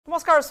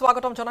নমস্কাৰ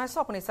স্বাগতম জনাইছো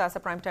আপুনি চাই আছে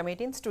প্ৰাইম টাইম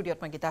 18 ষ্টুডিঅত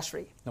মই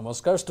গীতাশ্ৰী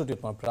নমস্কাৰ ষ্টুডিঅত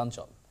মই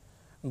প্ৰাঞ্জল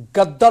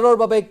গদ্দাৰৰ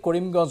বাবে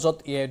কৰিমগঞ্জত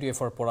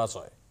AIUDFৰ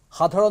পৰাজয়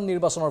সাধাৰণ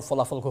নিৰ্বাচনৰ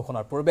ফলাফল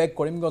ঘোষণাৰ পূৰ্বে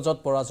কৰিমগঞ্জত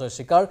পৰাজয়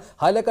স্বীকাৰ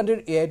হাইলাকান্দিৰ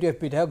AIUDF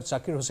বিধায়ক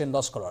জাকিৰ হুছেইন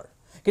লস্কৰৰ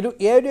কিন্তু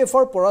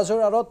AIUDFৰ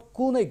পৰাজয়ৰ আঁৰত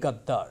কোন এই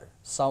গদ্দাৰ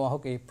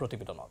চাওঁহক এই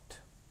প্ৰতিবেদনত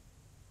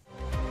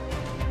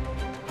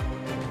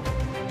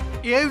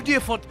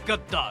AIUDFত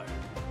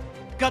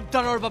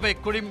গদ্দাৰৰ বাবে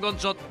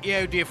কৰিমগঞ্জত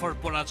AIUDFৰ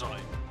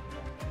পৰাজয়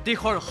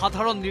দেশৰ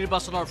সাধাৰণ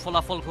নিৰ্বাচনৰ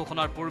ফলাফল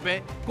ঘোষণাৰ পূৰ্বে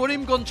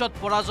কৰিমগঞ্জত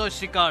পৰাজয়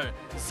স্বীকাৰ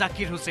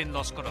জাকিৰ হুছেইন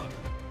লস্কৰৰ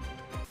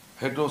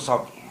হেটো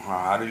সব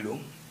হাৰিলো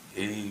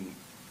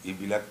এই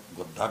বিলাক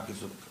গদ্দাৰ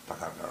কিছু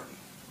টাকাৰ কাৰণে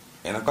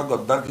এনেকা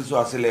গদ্দাৰ কিছু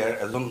আছিল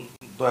এজন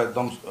তো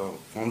একদম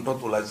ফ্ৰণ্টত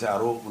ওলাইছে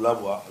আৰু ওলাব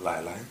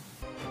লাহে লাহে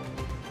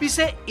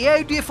পিছে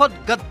AIUDFত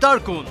গদ্দাৰ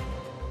কোন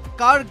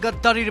কাৰ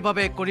গদ্দাৰীৰ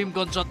বাবে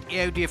কৰিমগঞ্জত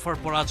AIUDFৰ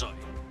পৰাজয়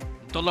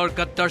দলৰ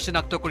গদ্দাৰ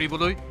চিনাক্ত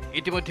কৰিবলৈ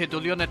ইতিমধ্যে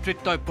দলীয়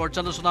নেতৃত্বই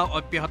পৰ্যালোচনা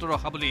অব্যাহত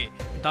ৰখা বুলি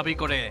দাবী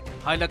কৰে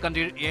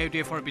হাইলাকান্দিৰ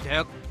AIUDFৰ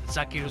বিধায়ক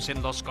জাকিৰ হুছেইন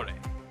লস্কৰে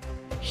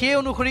সেই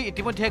অনুসৰি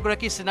ইতিমধ্যে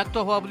এগৰাকী চিনাক্ত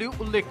হোৱা বুলি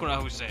উল্লেখ কৰা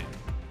হৈছে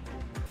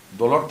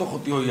দলৰ তো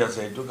ক্ষতি হৈ আছে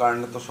এইটো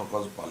কাৰণে তো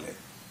সকজ পালে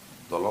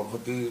দলৰ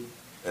ক্ষতি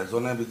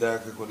এজনে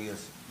বিধায়কে কৰি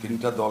আছে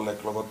তিনিটা দল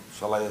একলগত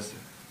চলাই আছে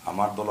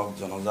আমাৰ দলক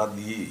জনজা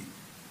দি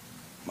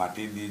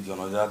মাটি দি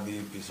জনজা দি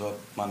পিছত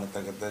মানে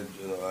তেখেতে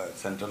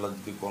চেণ্ট্ৰেলত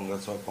যদি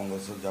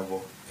কংগ্ৰেছত যাব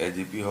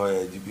AGP হয়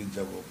AGPত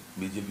যাব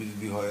BJP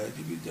যদি হয়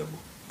AGPত যাব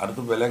আৰু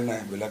তো বেলেগ নাই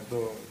বেলেগ তো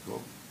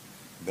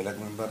বেলেগ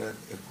মেম্বাৰে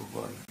একো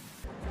কৰা নাই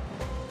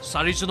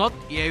 4 জুনত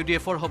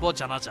AIUDFৰ হ'ব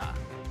জানাজা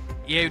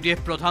AIUDF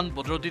প্ৰধান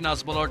বদৰুদ্দিন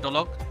আজমলৰ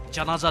দলক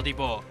জানাজা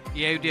দিব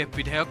AIUDF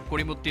বিধায়ক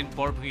কৰিমুদ্দিন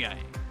বৰভূঞাই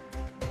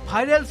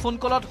ভাইৰেল ফোন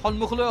কলত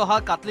সন্মুখলৈ অহা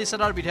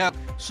কাটলিছেৰাৰ বিধায়ক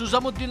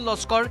সুজামুদ্দিন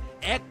লস্কৰ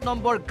 1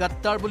 নম্বৰ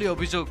গদ্দাৰ বুলি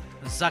অভিযোগ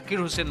জাকিৰ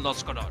হুছেইন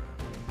লস্কৰৰ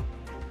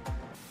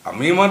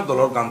আমি আমাৰ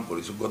দলৰ কাম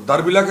কৰিছো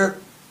গদ্দাৰ বিলাকে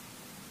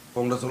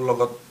কংগ্ৰেছৰ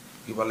লগত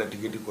কিবা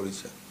লেটিকেটি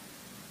কৰিছে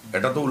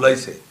এটা তো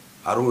ওলাইছে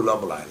আৰু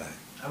ওলাব লাহে লাহে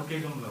আৰু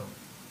কেইজন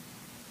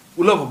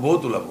ওলাব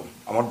বহুত ওলাব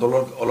আমাৰ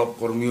দলৰ অলপ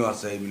কৰ্মীও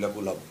আছে এইবিলাক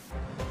ওলাব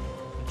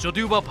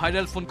যদিওবা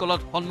ভাইৰেল ফোন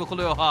কলত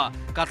সন্মুখলৈ অহা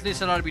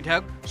কাটলিছেৰাৰ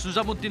বিধায়ক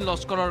সুজামুদ্দিন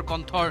লস্কৰৰ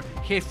কণ্ঠৰ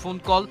সেই ফোন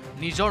কল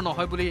নিজৰ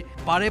নহয় বুলি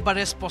বাৰে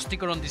বাৰে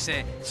স্পষ্টীকৰণ দিছে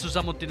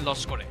সুজামুদ্দিন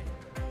লস্কৰে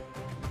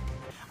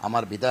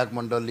আমাৰ বিধায়ক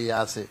মণ্ডলী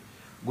আছে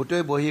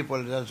গোটেই বহি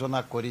পৰ্যালোচনা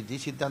কৰি যি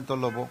সিদ্ধান্ত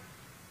ল'ব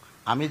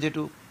আমি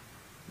যেটো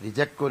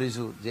ৰিজেক্ট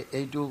কৰিছো যে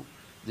এইটো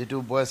যেটো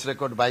ভয়েস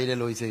ৰেকৰ্ড ভাইৰেল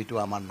হৈছে এইটো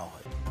আমাৰ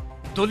নহয়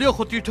দলীয়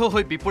সতীৰ্থ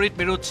হৈ বিপৰীত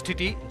মেৰুত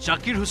স্থিতি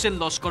জাকিৰ হুছেইন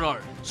লস্কৰৰ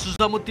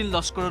সুজামুদ্দিন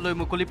লস্কৰলৈ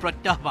মুকলি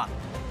প্ৰত্যাহ্বান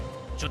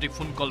যদি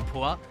ফোন কল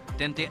ভুৱা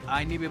তেন্তে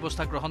আইনী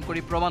ব্যৱস্থা গ্ৰহণ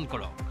কৰি প্ৰমাণ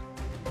কৰক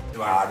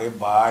আৰে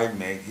ভাই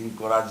মেকিং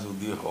কৰা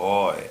যদি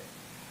হয়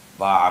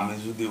বা আমি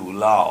যদি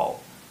ওলাও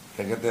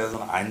তেখেতে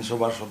এজন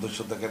আইনসভাৰ সদস্য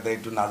তেখেতে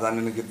এইটো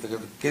নাজানে নেকি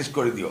তেখেতে কেছ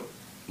কৰি দিও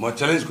মই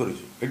চ্যালেঞ্জ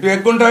কৰিছো এইটো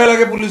 1 ঘণ্টাহে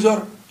লাগে পুলিচৰ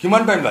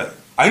কিমান টাইম লাগে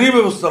আইনী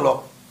ব্যৱস্থা লওক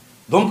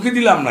ধমকি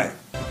দিলাম নাই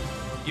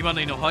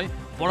ইমানেই নহয়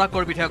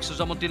বৰাকৰ বিধায়ক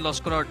সুজামুদ্দিন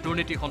লস্কৰৰ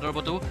দুৰ্নীতি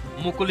সন্দৰ্ভতো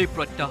মুকলি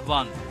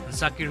প্ৰত্যাহ্বান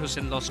জাকিৰ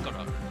হুছেইন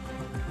লস্কৰৰ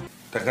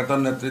তেখেতৰ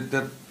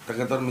নেতৃত্বত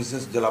তেখেতৰ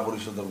মিছেছ জিলা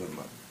পৰিষদৰ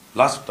মেম্বাৰ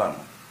লাষ্ট টাৰ্ম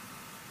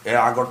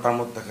আগৰ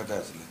টাৰ্মত তেখেতে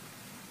আছিলে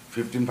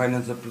 15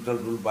 ফাইনেন্সৰ টোটাল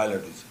ৰুল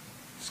ভাইলেট হৈছে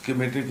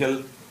স্কিমেটিক্যাল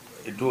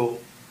এইটো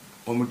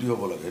কমিটি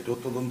হ'ব লাগে এইটো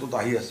তদন্তত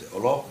আহি আছে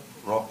অলপ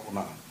ৰক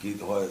না কি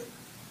হয়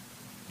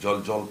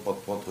জল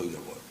পথ হৈ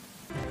যাব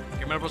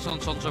কেমেৰা পাৰ্চন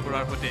সঞ্জয়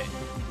বৰাৰ সৈতে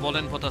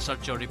বলেন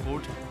ভট্টাচাৰ্যৰ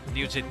ৰিপৰ্ট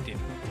News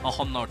 18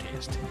 Assam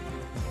Northeast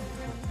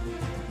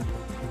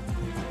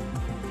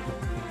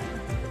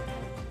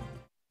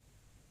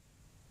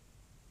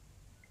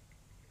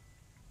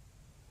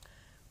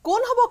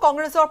কোন হ'ব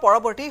কংগ্ৰেছৰ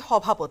পৰৱৰ্তী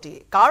সভাপতি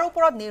কাৰ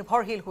ওপৰত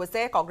নিৰ্ভৰশীল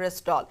হৈছে কংগ্ৰেছ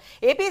দল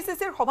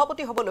APCCৰ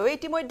সভাপতি হ'বলৈ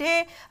ইতিমধ্যে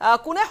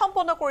কোনে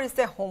সম্পন্ন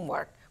কৰিছে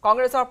হোমৱৰ্ক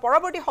কংগ্ৰেছৰ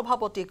পৰৱৰ্তী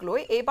সভাপতিক লৈ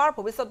এইবাৰ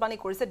ভৱিষ্যতবাণী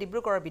কৰিছে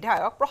ডিব্ৰুগড়ৰ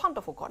বিধায়ক প্ৰশান্ত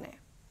ফুকনে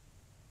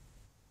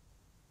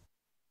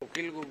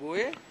অখিল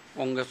গগৈয়ে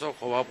কংগ্ৰেছৰ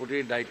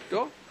সভাপতিৰ দায়িত্ব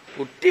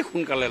অতি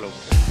সোনকালে ল'ব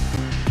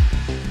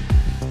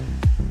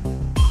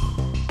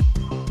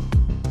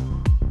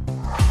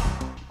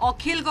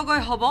অখিল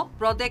গগৈ হ'ব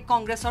প্ৰদেশ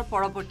কংগ্ৰেছৰ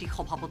পৰৱৰ্তী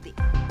সভাপতি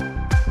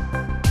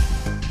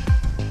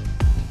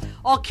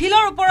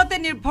অখিলৰ ওপৰতে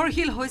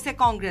নিৰ্ভৰশীল হৈছে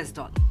কংগ্ৰেছ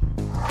দল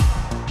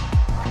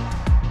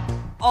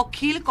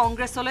অখিল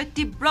কংগ্ৰেছলৈ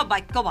তীব্ৰ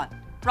বাক্যবান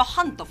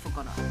প্ৰশান্ত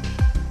ফুকনৰ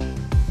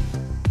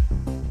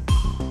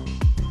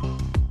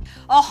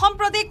অসম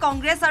প্ৰদেশ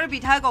কংগ্ৰেছ আৰু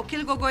বিধায়ক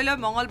অখিল গগৈলৈ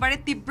মঙলবাৰে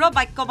তীব্ৰ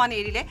বাক্যবান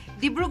এৰিলে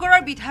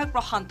ডিব্ৰুগড়ৰ বিধায়ক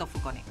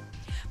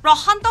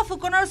প্ৰশান্ত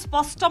ফুকনৰ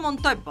স্পষ্ট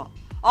মন্তব্য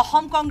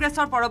অসম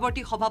কংগ্ৰেছৰ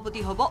পৰৱৰ্তী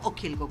সভাপতি হ'ব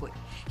অখিল গগৈ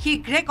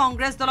শীঘ্ৰে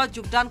কংগ্ৰেছ দলত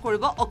যোগদান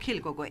কৰিব অখিল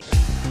গগৈ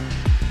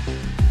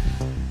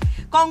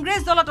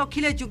কংগ্ৰেছ দলত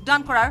অখিলে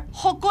যোগদান কৰাৰ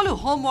সকলো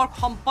হোমৱৰ্ক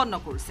সম্পন্ন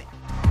কৰিছে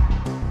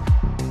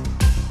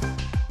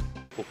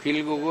অখিল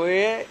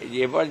গগৈয়ে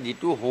এবাৰ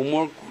যিটো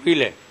হোমৱৰ্ক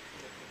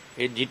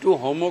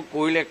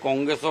কৰিলে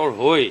কংগ্ৰেছৰ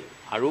হৈ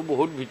আৰু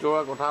বহুত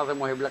ভিতৰুৱা কথা আছে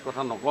মই সেইবিলাক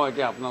কথা নকওঁ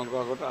এতিয়া আপোনালোকৰ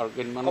আগত আৰু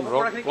কেইদিনমান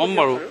ধৰক কম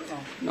বাৰু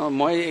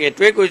মই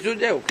এইটোৱে কৈছোঁ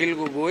যে অখিল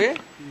গগৈয়ে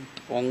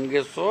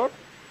কংগ্ৰেছৰ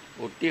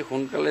অতি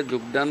সোনকালে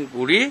যোগদান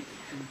কৰি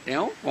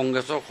তেওঁ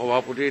কংগ্ৰেছৰ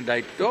সভাপতিৰ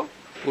দায়িত্ব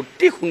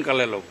অতি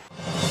সোনকালে ল'ব।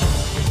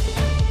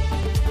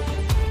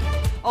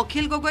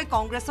 অখিল গগৈ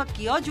কংগ্ৰেছত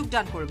কিয়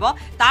যোগদান কৰিব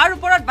তাৰ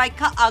ওপৰত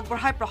ব্যাখ্যা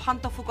আগবঢ়াই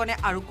প্ৰশান্ত ফুকনে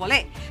আৰু ক'লে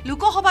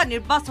লোকসভা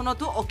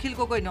নিৰ্বাচনতো অখিল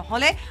গগৈ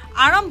নহলে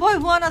আৰম্ভই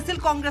হোৱা নাছিল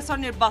কংগ্ৰেছৰ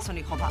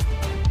নিৰ্বাচনী সভা।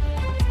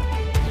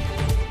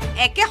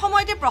 একে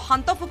সময়তে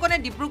প্ৰশান্ত ফুকনে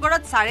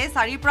ডিব্ৰুগড়ত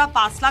 4.5 পৰা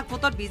 5 লাখ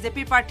ভোটত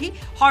বিজেপিৰ প্ৰাৰ্থী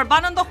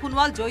সৰ্বানন্দ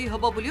সোণোৱাল জয়ী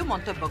হ'ব বুলিও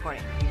মন্তব্য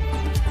কৰে।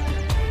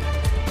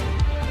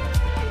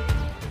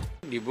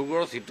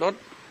 ডিব্ৰুগড় সিটত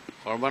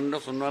সৰ্বানন্দ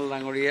সোণোৱাল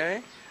ডাঙৰীয়াই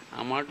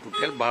আমাৰ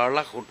টোটেল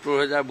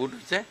 12,70,000 ভোট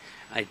হৈছে।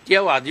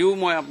 এতিয়াও আজিও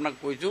মই আপোনাক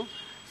কৈছোঁ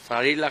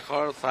 4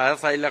 লাখৰ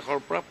 4.5 লাখৰ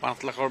পৰা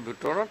 5 লাখৰ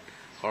ভিতৰত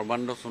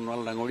সৰ্বানন্দ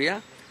সোণোৱাল ডাঙৰীয়া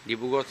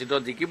ডিব্ৰুগড়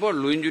সিটত জিকিব।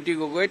 লুইনজ্যোতি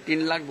গগৈ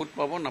 3 লাখ ভোট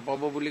পাব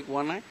নাপাব বুলি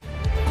কোৱা নাই।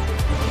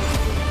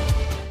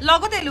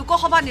 লগতে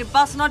লোকসভা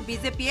নিৰ্বাচনত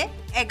বিজেপিয়ে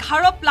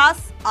 11+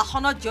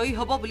 আসনত জয়ী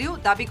হ'ব বুলিও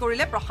দাবী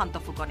কৰিলে প্ৰশান্ত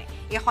ফুকনে।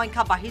 এই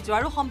সংখ্যা বাঢ়ি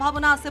যোৱাৰো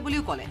সম্ভাৱনা আছে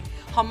বুলিও ক'লে।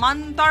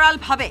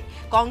 সমান্তৰালভাৱে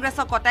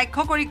কংগ্ৰেছক কটাক্ষ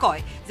কৰি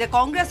কয় যে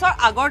কংগ্ৰেছৰ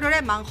আগৰ দৰে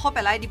মাংস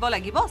পেলাই দিব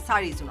লাগিব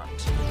 4 জুনত।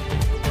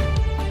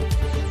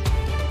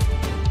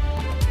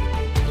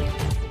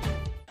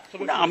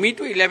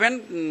 আমিতো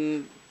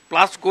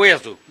 11+ কৈ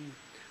আছো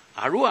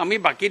আৰু আমি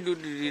বাকী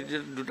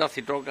দুটা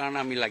সিটৰ কাৰণে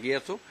আমি লাগি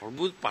আছো।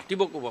 বৰভোজ পাতিব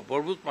ক'ব,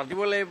 বৰভোজ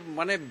পাতিবলৈ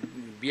মানে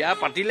বিয়া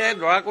পাতিলে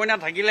দৰা কইনা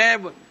থাকিলে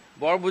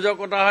বৰভোজৰ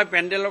কথা হয়,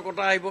 পেণ্ডেলৰ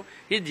কথা আহিব।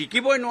 সি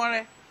জিকিবই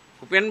নোৱাৰে,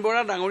 ভূপেন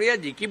বৰা ডাঙৰীয়া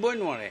জিকিবই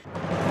নোৱাৰে।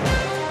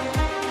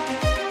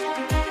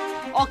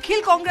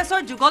 অখিল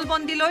কংগ্ৰেছৰ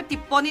যুগলবন্দীলৈ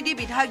টিপ্পনী দি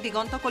বিধায়ক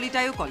দিগন্ত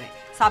কলিতায়ো ক'লে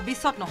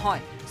 26ত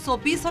নহয়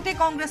 24তে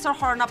কংগ্ৰেছৰ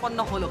শৰণাপন্ন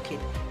হ'ল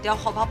অখিল। তেওঁ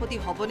সভাপতি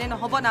হ'বনে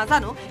নহ'ব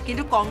নাজানো,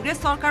 কিন্তু কংগ্ৰেছ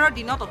চৰকাৰৰ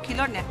দিনত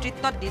অখিলৰ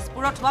নেতৃত্বত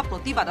দিছপুৰত হোৱা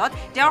প্ৰতিবাদত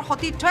তেওঁৰ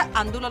সতীৰ্থই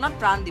আন্দোলনত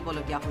প্ৰাণ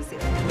দিবলগীয়া হৈছিল।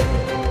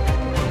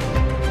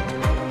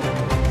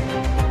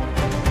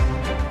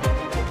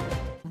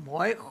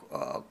 মই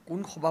কোন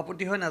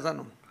সভাপতি হয়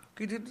নাজানো,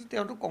 কিন্তু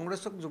তেওঁতো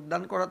কংগ্ৰেছক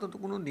যোগদান কৰাটোতো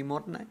কোনো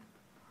নিমত নাই।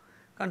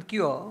 কাৰণ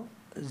কিয়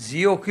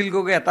যি অখিল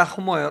গগৈ এটা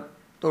সময়ত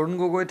তৰুণ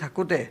গগৈ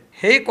থাকোঁতে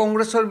সেই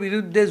কংগ্ৰেছৰ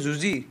বিৰুদ্ধে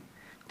যুঁজি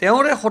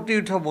তেওঁৰে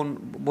সতীৰ্থ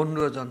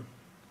বন্ধু এজন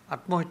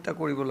আত্মহত্যা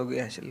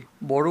কৰিবলগীয়া হৈছিল।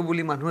 বড়ো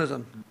বুলি মানুহ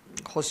এজন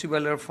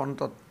সচিবালয়ৰ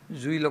ফ্ৰণ্টত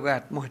জুই লগাই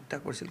আত্মহত্যা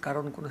কৰিছিল।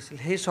 কাৰণ কোন আছিল?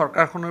 সেই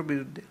চৰকাৰখনৰ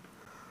বিৰুদ্ধে।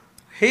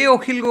 সেই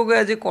অখিল গগৈ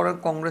আজি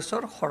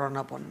কংগ্ৰেছৰ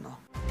শৰণাপন্ন।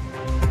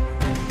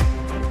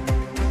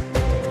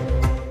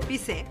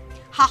 পিছে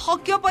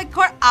শাসকীয়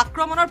পক্ষৰ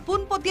আক্ৰমণৰ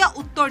পোনপটীয়া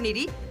উত্তৰ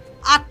নিদি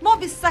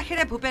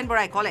আত্মবিশ্বাসেৰে ভূপেন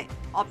বৰাই ক'লে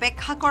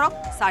অপেক্ষা কৰক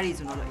 4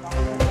 জুনলৈ।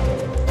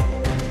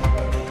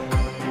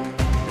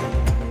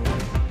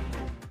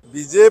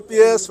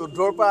 বিজেপিয়ে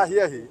 14ৰ পৰা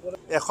আহি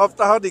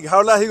এসপ্তাহত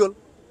 11লৈ আহি গ'ল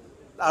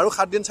আৰু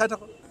 7 দিন চাই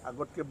থাকক।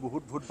 আগতকৈ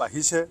বহুত ভোট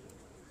বাঢ়িছে।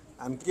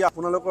 আনকি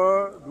আপোনালোকৰ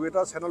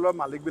 2-এটা চেনেলৰ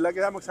মালিকবিলাকে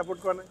আমাক ছাপোৰ্ট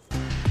কৰা নাই।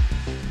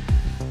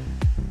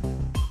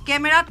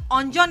 কেমেৰাত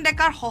অঞ্জন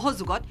ডেকাৰ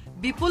সহযোগত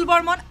বিপুল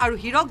বৰ্মন আৰু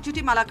হীৰক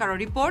জ্যোতি মালাকাৰৰ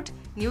report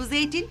news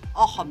 18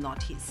 Assam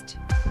north east.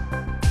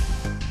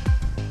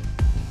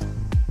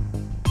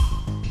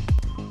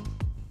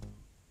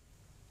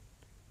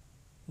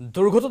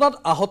 দুৰ্ঘটনাত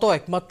আহত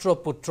একমাত্ৰ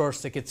পুত্ৰৰ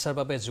চিকিৎসাৰ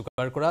বাবে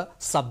যোগাৰ কৰা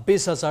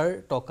 26,000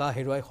 টকা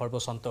হেৰুৱাই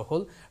সৰ্বশান্ত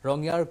হ'ল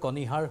ৰঙিয়াৰ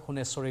কনিহাৰ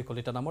সোণেশ্বৰী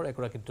কলিতা নামৰ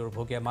এগৰাকী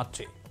দুৰ্ভগীয়া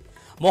মাতৃ।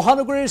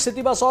 মহানগৰীৰ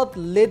চিটিবাছত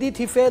লেডি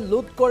থিফে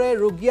লুট কৰে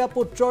ৰোগীয়া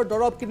পুত্ৰৰ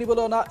দৰৱ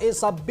কিনিবলৈ অনা এই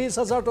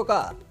 26,000 টকা।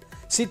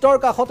 চিটৰ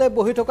কাষতে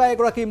বহি থকা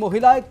এগৰাকী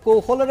মহিলাই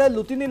কৌশলেৰে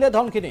লুটি নিলে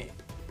ধনখিনি।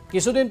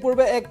 কিছুদিন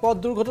পূৰ্বে এক পথ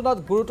দুৰ্ঘটনাত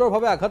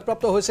গুৰুতৰভাৱে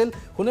আঘাতপ্ৰাপ্ত হৈছিল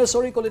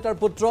সোণেশ্বৰী কলিতাৰ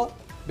পুত্ৰ।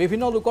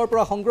 বিভিন্ন লোকৰ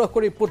পৰা সংগ্ৰহ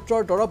কৰি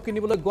পুত্ৰৰ দৰৱ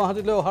কিনিবলৈ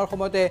গুৱাহাটীলৈ অহাৰ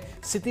সময়তে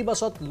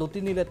চিটিবাছত লুটি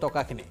নিলে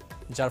টকাখিনি,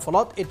 যাৰ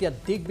ফলত এতিয়া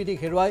দিক বিদিক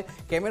হেৰুৱাই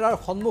কেমেৰাৰ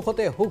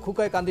সন্মুখতে হুক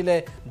হুকাই কান্দিলে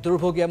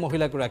দুৰ্ভগীয়া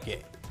মহিলাগৰাকীয়ে।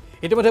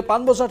 ইতিমধ্যে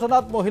পাণবজাৰ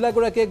থানাত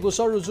মহিলাগৰাকীয়ে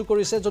গোচৰ ৰুজু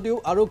কৰিছে যদিও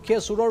আৰক্ষীয়ে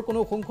চোৰৰ কোনো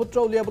সংসূত্ৰ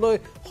উলিয়াবলৈ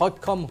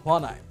সক্ষম হোৱা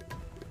নাই।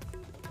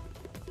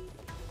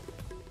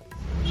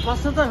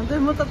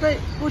 মই তাতে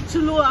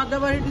উঠিছিলোঁ,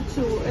 আদাবাৰী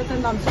দিছোঁ, এটা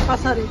নাম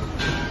কাছাৰী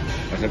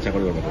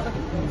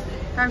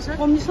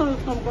কমিশ্যনত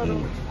কাম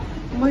কৰোঁ।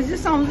 মই যে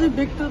চাওঁ যে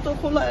বেগটোতো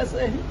খোলা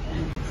আছে,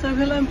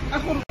 সেইফালে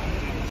কাষৰ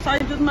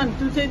চাইডত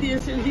মানুহটো উঠাই দি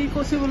আছিল। সি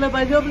কৈছে বোলে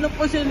বাইদেউ বোলে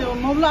কৈছে দিয়ক।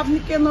 মই বোলে আপুনি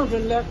কেনে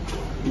ধৰিলে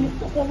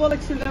মোকতো ক'ব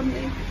লাগিছিলে।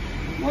 আপুনি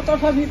মই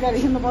তথাপি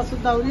গাড়ীখনৰ পাছত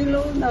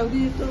দাউৰিলোঁ,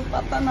 দাউৰিটো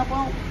পাত্তা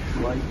নাপাওঁ।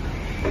 মই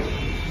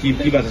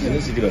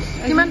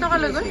কিমান টকা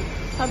লৈ গ'ল?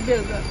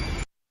 26,000।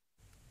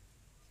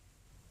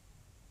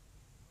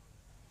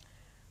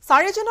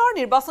 4 জুনৰ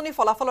নিৰ্বাচনী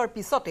ফলাফলৰ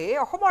পিছতে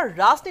অসমৰ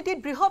ৰাজনীতিত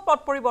বৃহৎ পট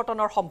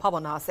পৰিৱৰ্তনৰ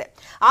সম্ভাৱনা আছে।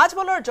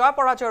 আজমলৰ জয়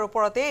পৰাজয়ৰ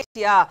ওপৰতে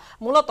এতিয়া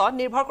মূলতঃ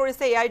নিৰ্ভৰ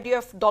কৰিছে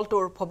AIUDF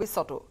দলটোৰ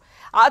ভৱিষ্যতো।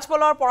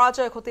 আজমলৰ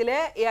পৰাজয় ঘটিলে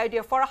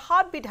AIUDFৰ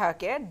 7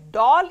 বিধায়কে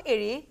দল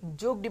এৰি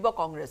যোগ দিব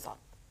কংগ্ৰেছত।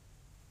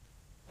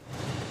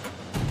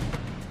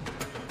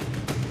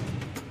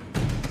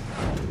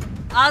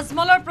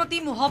 আজমলৰ প্ৰতি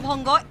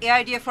মোহভংগ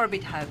AIUDFৰ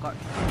বিধায়কৰ।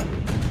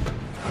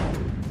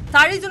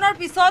 4 জুনৰ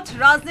পিছত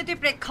ৰাজনীতি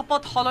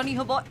প্ৰেক্ষাপট সলনি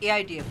হ'ব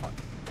AIUDFৰ।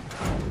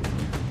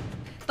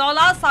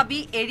 তলা চাবি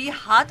এৰি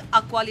হাত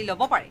আকোৱালি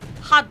ল'ব পাৰে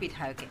 7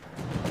 বিধায়কে।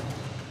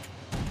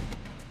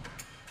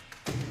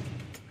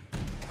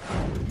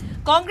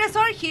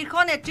 কংগ্ৰেছৰ শীৰ্ষ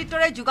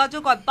নেতৃত্বৰে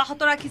যোগাযোগ অব্যাহত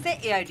ৰাখিছে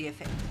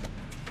AIUDFে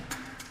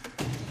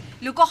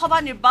লোকসভা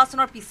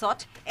নিৰ্বাচনৰ পিছত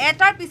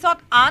এটাৰ পিছত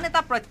আন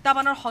এটা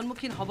প্ৰত্যাহ্বানৰ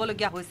সন্মুখীন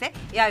হ'বলগীয়া হৈছে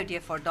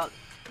AIUDFৰ দল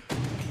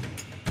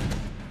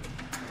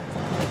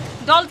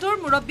দলটোৰ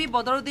মুৰব্বী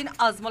বদৰুদ্দিন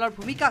আজমলৰ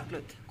ভূমিকাক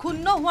লৈ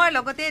ক্ষুণ্ণ হোৱাৰ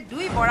লগতে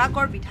দুই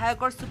বৰাকৰ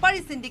বিধায়কৰ সুপাৰী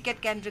সিন্ডিকেট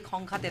কেন্দ্ৰিক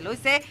সংঘাতে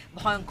লৈছে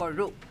ভয়ংকৰ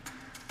ৰূপ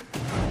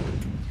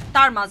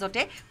তাৰ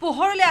মাজতে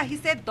পোহৰলৈ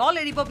আহিছে দল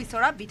এৰিব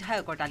বিচৰা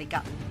বিধায়কৰ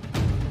তালিকা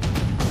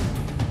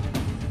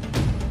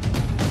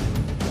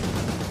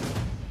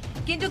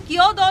কিন্তু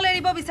কিয় দল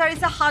এৰিব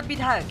বিচাৰিছে 7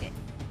 বিধায়কে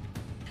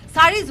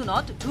 4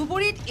 জুনত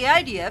ধুবুৰীত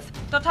AIUDF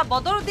তথা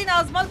বদৰুদ্দিন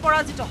আজমল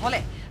পৰাজিত হলে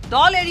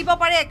দল এৰিব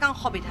পাৰে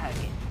একাংশ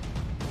বিধায়কে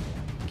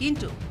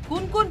কিন্তু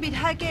কোন কোন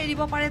বিধায়কে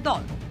এৰিব পাৰে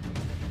দল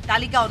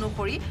তালিকা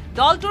অনুসৰি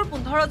দলটোৰ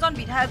 15 জন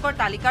বিধায়কৰ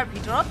তালিকাৰ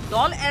ভিতৰত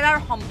দল এৰাৰ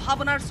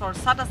সম্ভাৱনাৰ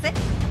চৰ্চাত আছে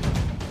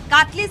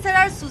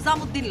কাটলিচেৰাৰ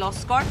সুজামুদ্দিন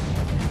লস্কৰ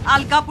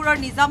আলগাপুৰৰ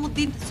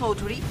নিজামুদ্দিন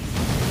চৌধুৰী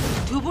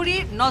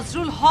ধুবুৰীৰ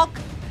নজৰুল হক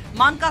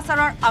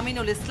মানকাছাৰৰ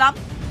আমিনুল ইছলাম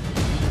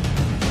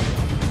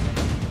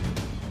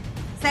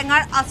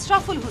চেঙাৰ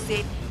আশৰাফুল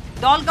হুছেইন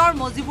দলগাঁৱৰ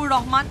মজিবুৰ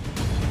ৰহমান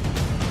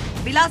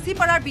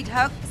বিলাসীপাৰাৰ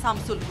বিধায়ক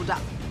শামসুল হুদা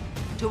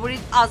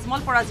ধুবুৰীত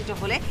আজমল পৰাজিত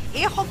হলে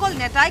এই সকল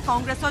নেতাই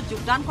কংগ্ৰেছত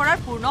যোগদান কৰাৰ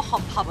পূৰ্ণ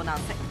সম্ভাৱনা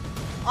আছে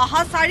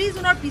অহা 4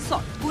 জুনৰ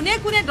পিছত কোনে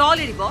কোনে দল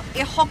এৰিব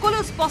এই সকলো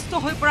স্পষ্ট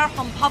হৈ পৰাৰ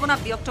সম্ভাৱনা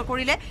ব্যক্ত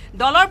কৰিলে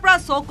দলৰ পৰা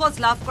চৌকজ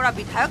লাভ কৰা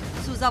বিধায়ক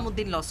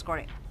সুজামুদ্দিন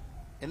লস্কৰে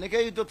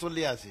এনেকেই তো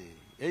চলি আছে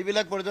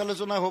এইবিলাক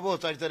পৰ্যালোচনা হ'ব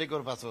 4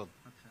 তাৰিখৰ পাছত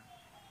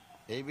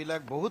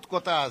এইবিলাক বহুত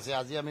কথা আছে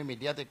আজি আমি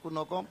মিডিয়াত একো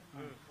নকম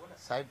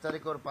 4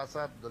 তাৰিখৰ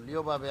পাছত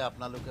দলীয়ভাৱে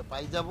আপোনালোকে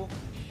পাই যাব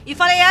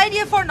ইফালে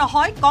AIUDFৰ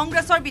নহয়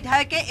কংগ্ৰেছৰ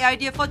বিধায়কে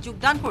AIUDFত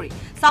যোগদান কৰি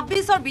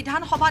 26ৰ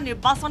বিধানসভা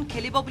নিৰ্বাচন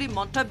খেলিব বুলি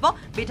মন্তব্য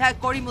বিধায়ক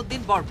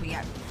কৰিমউদ্দিন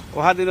বৰভূঞাৰ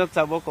অহা দিনত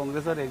চাব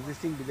কংগ্ৰেছৰ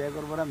এক্সিষ্টিং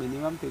বিধায়কৰ পৰা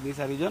মিনিমাম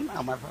 3-4 জন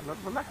আমাৰ ফালৰ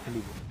পৰা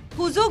খেলিব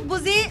সুযোগ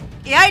বুজি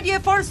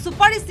AIUDFৰ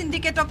সুপাৰী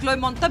সিন্ডিকেটক লৈ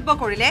মন্তব্য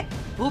কৰিলে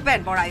ভূপেন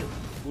বৰায়ু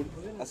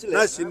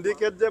নাই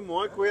সিন্ডিকেট যে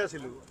মই কৈ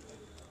আছিলো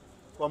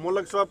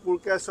কমলেশ্বৰ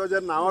পুৰকেশ্বৰ যে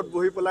নাৱত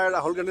বহি পেলাই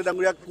ৰাহুল গান্ধী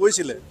ডাঙৰীয়াক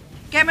কৈছিলে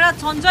কেমেৰাত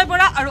সঞ্জয়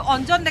বৰা আৰু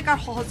অঞ্জন ডেকাৰ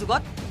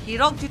সহযোগত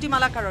হিৰক জ্যোতি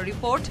মালাকাৰৰ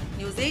report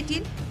news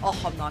 18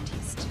 Assam north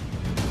east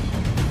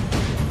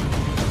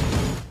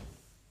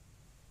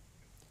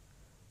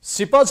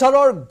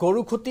চিপাঝাৰৰ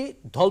Garukhuti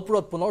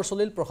ধলপুৰত পুনৰ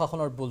চলিল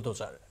প্ৰশাসনৰ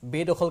বুলডোজাৰ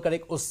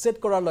বেদখলকাৰীক উচ্ছেদ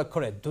কৰাৰ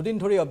লক্ষ্যৰে দুদিন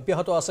ধৰি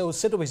অব্যাহত আছে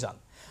উচ্ছেদ অভিযান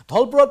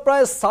ধলপুৰত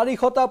প্ৰায়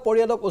 400টা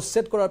পৰিয়ালক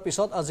উচ্ছেদ কৰাৰ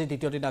পিছত আজি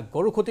দ্বিতীয় দিনা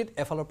গৰুখুটিত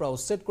এফালৰ পৰা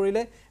উচ্ছেদ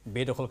কৰিলে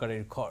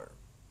বেদখলকাৰীৰ ঘৰ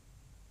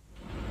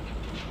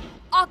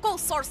আকৌ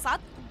চৰ্চাত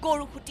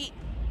গৰুখুটি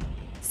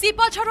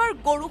চিপাঝাৰৰ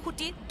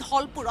গৰুখুটি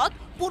ধলপুৰত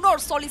পুনৰ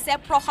চলিছে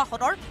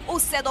প্ৰশাসনৰ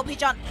উচ্ছেদ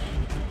অভিযান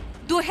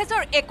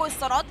 2021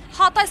 চনত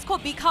 2700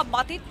 বিঘা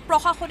মাটিত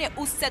প্ৰশাসনে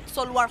উচ্ছেদ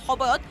চলোৱাৰ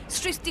সময়ত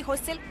সৃষ্টি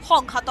হৈছিল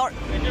সংঘাতৰ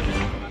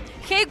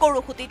সেই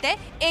গৰুখুটিতে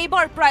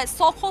এইবাৰ প্ৰায়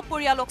 600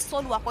 পৰিয়ালক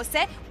চলোৱা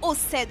হৈছে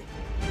উচ্ছেদ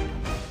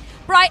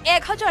প্ৰায়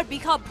 1000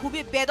 বিঘা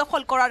ভূমি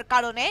বেদখল কৰাৰ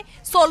কাৰণে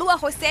চলোৱা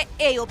হৈছে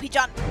এই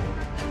অভিযান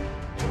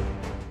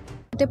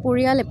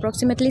পৰিয়াল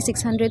এপ্ৰক্সিমেটলি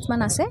 600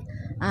 মান আছে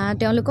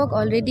তেওঁলোকক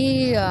অলৰেডি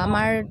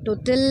আমাৰ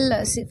টোটেল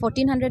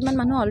 1400 মান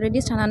মানুহ অলৰেডি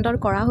স্থানান্তৰ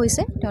কৰা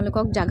হৈছে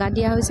তেওঁলোকক জাগা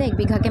দিয়া হৈছে 1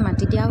 বিঘাকে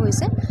মাটি দিয়া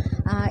হৈছে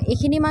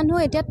এইখিনি মানুহ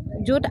এতিয়া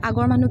য'ত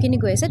আগৰ মানুহখিনি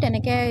গৈ আছে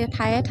তেনেকৈ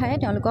ঠায়ে ঠায়ে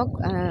তেওঁলোকক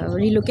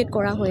ৰিলোকেট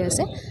কৰা হৈ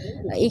আছে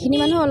এইখিনি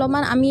মানুহ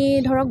অলপমান আমি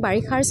ধৰক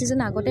বাৰিষাৰ ছিজন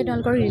আগতে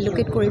তেওঁলোকক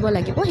ৰিলোকেট কৰিব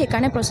লাগিব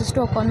সেইকাৰণে প্ৰচেছটো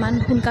অকণমান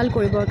সোনকাল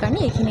কৰিবৰ কাৰণে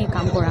এইখিনি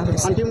কাম কৰা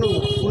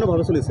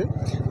হৈছে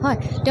হয়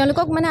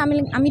তেওঁলোকক মানে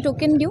আমি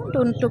টোকেন দিওঁ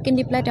টোকেন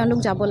দি পেলাই তেওঁলোক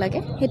যাব লাগে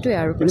সেইটোৱে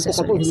আৰু প্ৰচেছ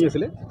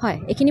হয়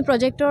এইখিনি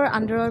প্ৰজেক্টৰ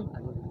আণ্ডাৰত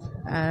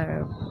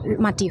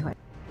মাটি হয়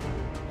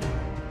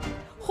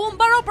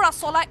সোমবাৰৰ পৰা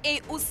চলা এই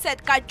উচ্ছেদ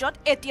কাৰ্যত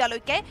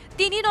এতিয়ালৈকে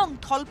 3 নং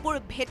ধলপুৰ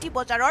ভেটি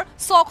বজাৰৰ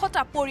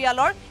 600টা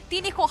পৰিয়ালৰ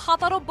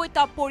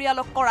 397টা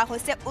পৰিয়ালক কৰা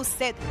হৈছে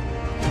উচ্ছেদ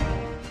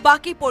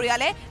বাকি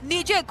পৰিয়ালে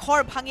নিজে ঘৰ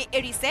ভাঙি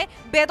এৰিছে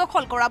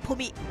বেদখল কৰা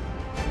ভূমি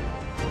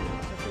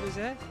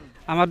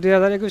আমাৰ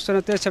 2021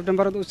 চনত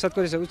সেপ্টেম্বৰত উচ্ছেদ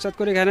কৰিছে উচ্ছেদ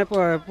কৰি খানে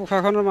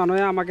প্ৰশাসনৰ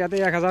মানুহে আমাক ইয়াতে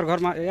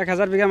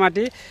 1000 বিঘা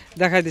মাটি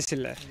দেখাই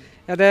দিছিল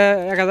ইয়াতে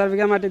 1000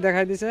 বিঘা মাটি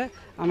দেখাই দিছে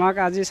আমাক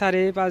আজি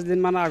 4-5 দিন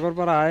মান আগৰ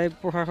পৰা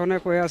প্ৰশাসনে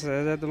কৈ আছে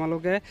যে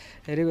তোমালোকে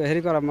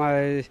হেৰি কৰা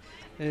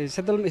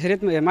সেটেল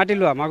হেৰিত মাটি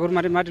লোৱা মাগুৰ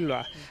মাটি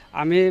লোৱা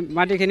আমি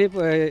মাটিখিনি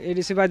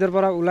এডিসি বাইদেউৰ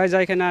পৰা ওলাই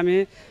যাই কিনে আমি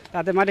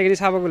তাতে মাটিখিনি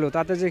চাব গ'লো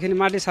তাতে যিখিনি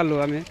মাটি চালোঁ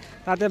আমি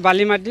তাতে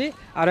বালি মাটি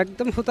আৰু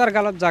একদম ফুটাৰ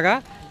গালত জাগা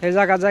সেই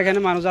জাগা যাই কিনে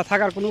মানুহ যা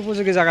থাকাৰ কোনো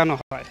উপযোগী জাগা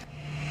নহয়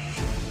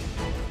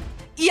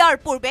ইয়াৰ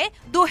পূৰ্বে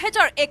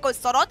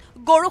 2021 চনত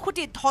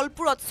গৰুখুটি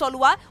ধলপুৰত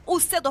চলোৱা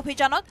উচ্ছেদ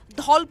অভিযানত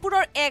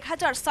ধলপুৰৰ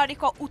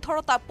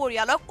 1418টা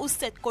পৰিয়ালক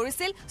উচ্ছেদ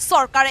কৰিছিল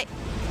চৰকাৰে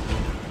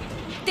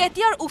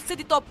তেতিয়াৰ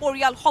উচ্ছেদিত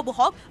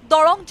পৰিয়ালসমূহক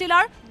দৰং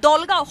জিলাৰ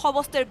দলগাঁও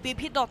সমষ্টিৰ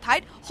বিভিন্ন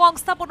ঠাইত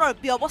সংস্থাপনৰ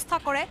ব্যৱস্থা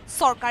কৰে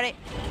চৰকাৰে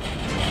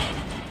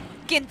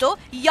কিন্তু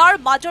ইয়াৰ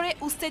মাজৰে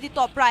উচ্ছেদিত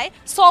প্ৰায়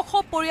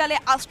 600 পৰিয়ালে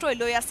আশ্ৰয়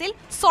লৈ আছিল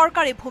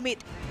চৰকাৰী ভূমিত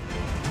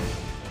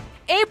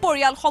এই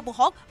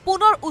পৰিয়ালসমূহক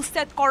পুনৰ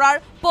উচ্ছেদ কৰাৰ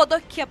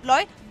পদক্ষেপ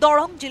লয়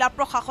দৰং জিলা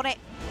প্ৰশাসনে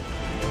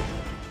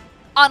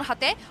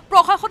আনহাতে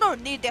প্ৰশাসনৰ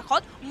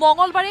নিৰ্দেশত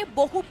মঙলবাৰে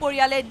বহু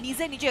পৰিয়ালে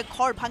নিজে নিজে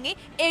ঘৰ ভাঙি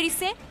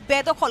এৰিছে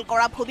বেদখল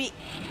কৰা ভূমি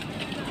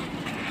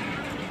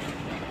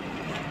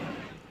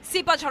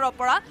সিপাঝাৰৰ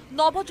পৰা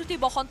নৱজ্যোতি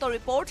বসন্ত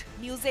report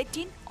news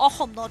 18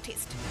 Assam north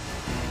east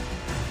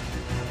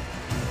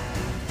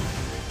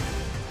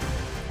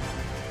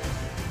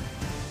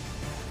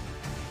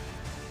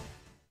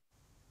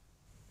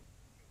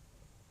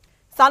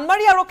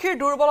Chandmari আৰক্ষীৰ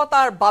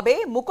দুৰ্বলতাৰ বাবে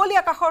মুকলি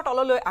আকাশৰ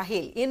তললৈ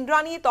আহিল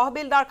ইন্দ্ৰাণী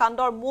তহবিলদাৰ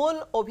কাণ্ডৰ মূল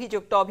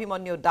অভিযুক্ত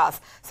অভিমন্যু দাস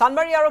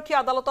চানমাৰী আৰক্ষী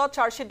আদালতত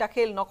চাৰ্জশ্বিট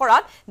দাখিল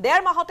নকৰাত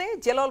 1.5 মাহতে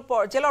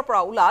জেলৰ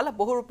পৰা ওলাল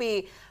বহুৰূপী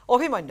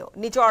অভিমন্যু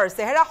নিজৰ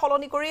চেহেৰা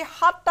সলনি কৰি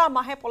 7টা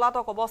মাহে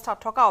পলাতক অৱস্থাত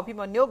থকা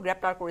অভিমন্যুক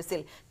গ্ৰেপ্তাৰ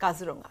কৰিছিল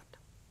কাজিৰঙাত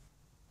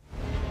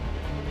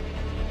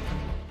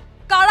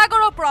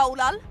কাৰাগাৰৰ পৰা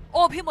ওলাল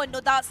অভিমন্যু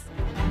দাস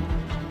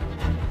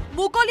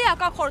মুকলি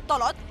আকাশৰ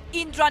তলত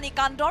ইন্দ্ৰাণী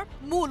কাণ্ডৰ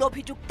মূল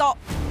অভিযুক্ত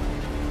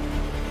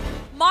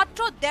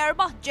মাত্ৰ 1.5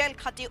 মাহ জেল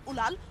খাটি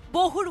ওলাল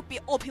বহুৰূপী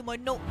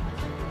অভিমন্যু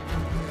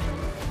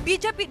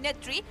বিজেপি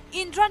নেত্ৰী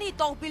ইন্দ্ৰাণী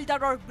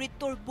তহবিলদাৰৰ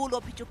মৃত্যুৰ মূল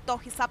অভিযুক্ত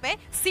হিচাপে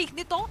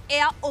চিহ্নিত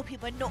এয়া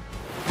অভিমন্যু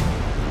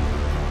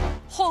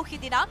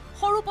সৌহিদিনা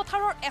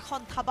সৰুপথাৰৰ এখন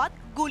ধাবাত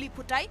গুলী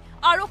ফুটাই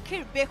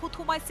আৰক্ষীৰ বেহুত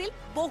সোমাইছিল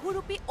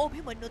বহুৰূপী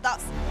অভিমন্যু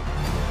দাস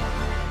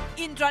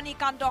ইন্দ্ৰাণী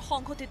কাণ্ড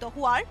সংঘটিত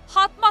হোৱাৰ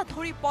 7 মাহ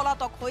ধৰি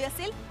পলাতক হৈ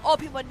আছিল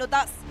অভিমন্যু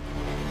দাস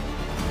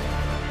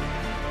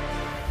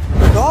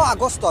 10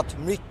 আগষ্টত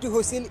মৃত্যু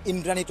হৈছিল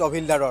ইন্দ্ৰাণী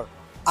তহবিলদাৰৰ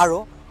আৰু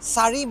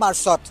 4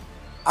 মাৰ্চত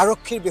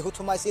আৰক্ষীৰ বেহুত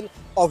সোমাইছিল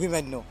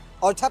অভিমন্যু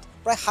অৰ্থাৎ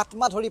প্ৰায় 7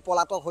 মাহ ধৰি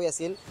পলাতক হৈ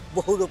আছিল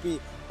বহুৰূপী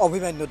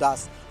অভিমন্যু দাস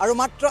আৰু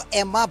মাত্ৰ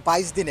এমাহ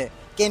 22 দিনে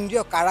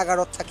কেন্দ্ৰীয়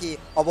কাৰাগাৰত থাকি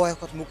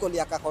অৱশেষত মুকলি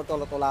আকাশৰ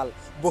তলত ওলাল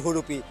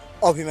বহুৰূপী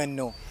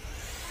অভিমন্যু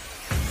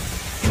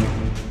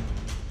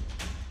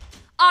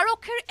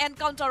আৰক্ষীৰ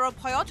এনকাউণ্টাৰৰ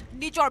ভয়ত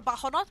নিজৰ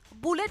বাহনত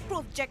বুলেট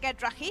প্ৰুফ জেকেট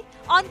ৰাখি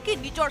আনকি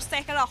নিজৰ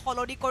চেহেৰা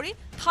সলনি কৰি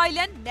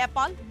থাইলেণ্ড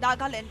নেপাল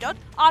নাগালেণ্ডত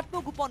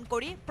আত্মগোপন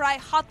কৰি প্ৰায়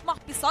 7 মাহ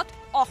পিছত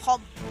অসম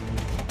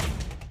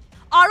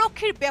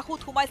আৰক্ষীৰ বেহুত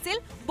সোমাইছিল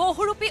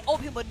বহুৰূপী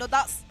অভিমন্যু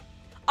দাস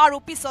আৰু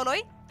পিছলৈ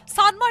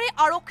চানমাৰী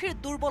আৰক্ষীৰ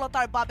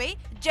দুৰ্বলতাৰ বাবে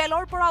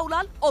জেলৰ পৰা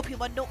ওলাল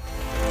অভিমন্যু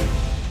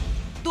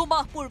 2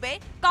 মাহ পূৰ্বে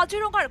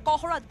কাজিৰঙাৰ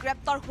কহৰাত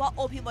গ্ৰেপ্তাৰ হোৱা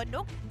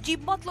অভিমন্যুক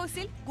জিম্মাত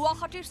লৈছিল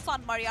গুৱাহাটীৰ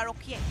চানমাৰী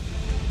আৰক্ষীয়ে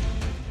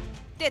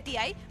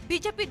তেতিয়াই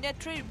বিজেপি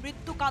নেত্ৰীৰ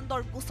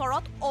মৃত্যুকাণ্ডৰ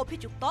গোচৰত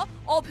অভিযুক্ত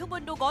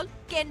অভিমন্যু গল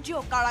কেন্দ্ৰীয়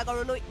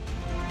কাৰাগাৰলৈ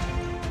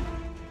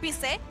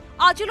পিছে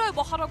আজিলৈ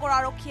বহানগৰ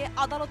আৰক্ষীয়ে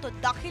আদালতত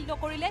দাখিল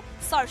নকৰিলে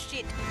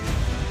চাৰ্জশ্বিট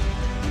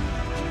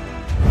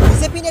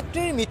বিজেপি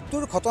নেত্ৰীৰ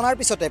মৃত্যুৰ ঘটনাৰ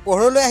পিছতে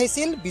পোহৰলৈ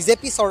আহিছিল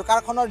বিজেপি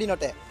চৰকাৰখনৰ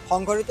দিনতে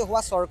সংঘটিত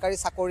হোৱা চৰকাৰী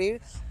চাকৰিৰ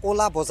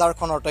কোলা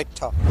বজাৰখনৰ তথ্য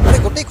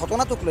গোটেই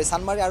ঘটনাটোক লৈ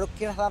চানমাৰী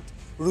আৰক্ষীৰ হাতত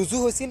ৰুজু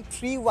হৈছিল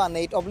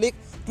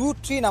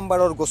 318/23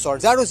 নম্বৰৰ গোচৰ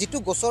যাৰ যিটো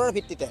গোচৰৰ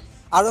ভিত্তিতে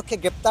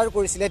আৰক্ষীয়ে গ্ৰেপ্তাৰ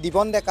কৰিছিলে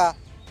দিবন ডেকা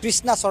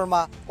কৃষ্ণা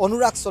শৰ্মা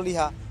অনুৰাগ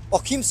চলিহা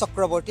অসীম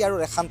চক্ৰৱৰ্তী আৰু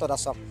ৰেখান্ত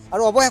দাসক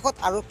আৰু অৱশেষত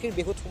আৰক্ষীৰ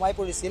বেহুত সোমাই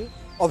পৰিছিল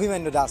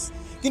অভিমন্যু দাস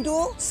কিন্তু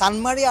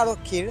চানমাৰী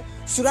আৰক্ষীৰ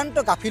চূড়ান্ত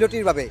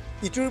গাফিলতিৰ বাবে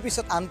ইটোৰ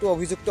পিছত আনটো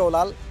অভিযুক্ত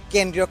ওলাল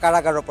কেন্দ্ৰীয়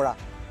কাৰাগাৰৰ পৰা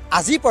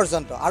আজি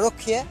পৰ্যন্ত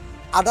আৰক্ষীয়ে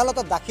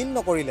আদালতত দাখিল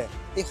নকৰিলে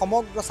এই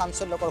সমগ্ৰ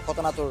চাঞ্চল্যকৰ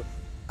ঘটনাটোৰ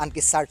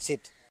আনকি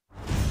চাৰ্জশ্বিট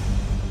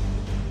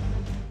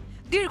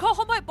দীৰ্ঘ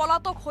সময়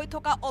পলাতক হৈ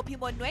থকা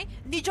অভিমন্যুৱে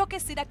নিজকে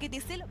চিনাকি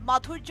দিছিল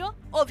মাধুৰ্য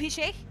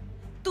অভিষেক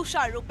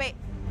তুষাৰ ৰূপে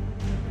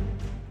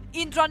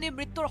ইন্দ্ৰাণীৰ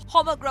মৃত্যুৰ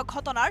সমগ্ৰ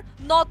ঘটনাৰ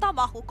 9টা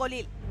মাহ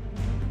উকলিল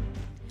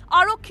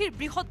আৰক্ষীৰ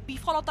বৃহৎ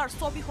বিফলতাৰ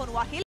ছবিখনো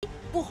আহিল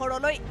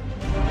পোহৰলৈ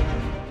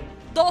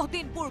 10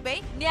 দিন পূৰ্বে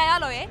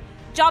ন্যায়ালয়ে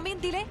জামিন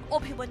দিলে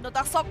অভিমন্যু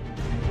দাসক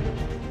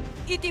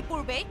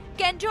ইতিপূৰ্বে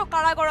কেন্দ্ৰীয়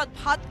কাৰাগাৰত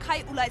ভাত খাই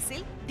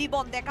ওলাইছিল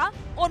দিবন ডেকা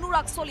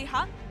অনুৰাগ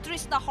চলিহা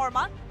তৃষ্ণা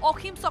শৰ্মা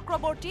অসীম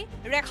চক্ৰৱৰ্তী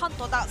ৰেখান্ত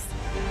দাস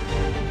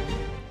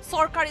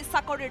চৰকাৰী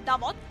চাকৰিৰ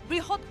নামত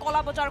বৃহৎ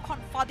কলা বজাৰখন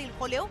ফাদিল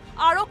হলেও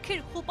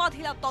আৰক্ষীৰ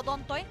সুপাধিলা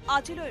তদন্তই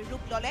আজিলৈ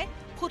ৰূপ ললে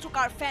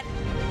ফুটুকাৰ ফেন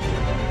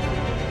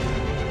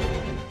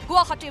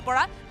গুৱাহাটীৰ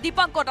পৰা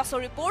দীপাংকৰ দাসৰ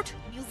report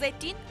news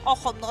 18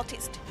 Assam north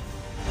east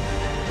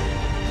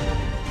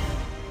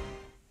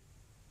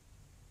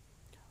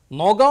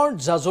নগাঁৱৰ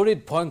জাজৰিত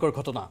ভয়ংকৰ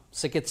ঘটনা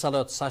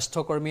চিকিৎসালয়ত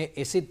স্বাস্থ্যকৰ্মীয়ে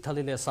এচিড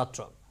ঢালিলে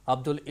ছাত্ৰক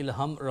আব্দুল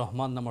ইলহাম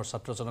ৰহমান নামৰ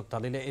ছাত্ৰজনক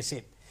ঢালিলে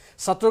এচিড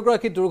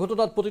ছাত্ৰগৰাকী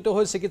দুৰ্ঘটনাত পতিত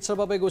হৈ চিকিৎসাৰ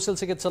বাবে গৈছিল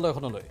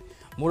চিকিৎসালয়খনলৈ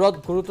মূৰত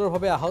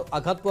গুৰুতৰভাৱে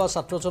আঘাত পোৱা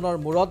ছাত্ৰজনৰ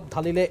মূৰত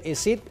ঢালিলে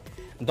এচিড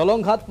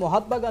দলংঘাট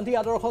মহাত্মা গান্ধী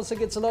আদৰ্শ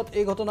চিকিৎসালয়ত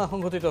এই ঘটনা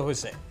সংঘটিত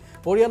হৈছে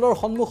পৰিয়ালৰ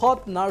সন্মুখত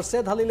নাৰ্ছে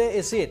ঢালিলে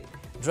এচিড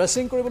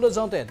ড্ৰেছিং কৰিবলৈ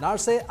যাওঁতে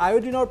নাৰ্ছে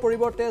আয়োডিনৰ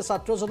পৰিৱৰ্তে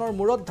ছাত্ৰজনৰ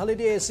মূৰত ঢালি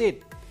দিয়ে এচিড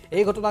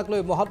এই ঘটনাক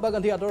লৈ মহাত্মা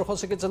গান্ধী আদৰ্শ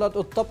চিকিৎসালয়ত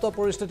উত্তপ্ত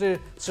পৰিস্থিতিৰ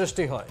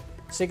সৃষ্টি হয়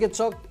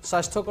চিকিৎসক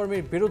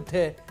স্বাস্থ্যকৰ্মীৰ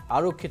বিৰুদ্ধে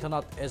আৰক্ষী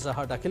থানাত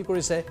এজাহাৰ দাখিল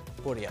কৰিছে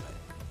পৰিয়ালে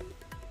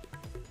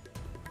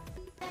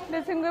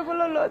ড্ৰেছিং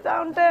কৰিবলৈ লৈ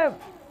যাওঁতে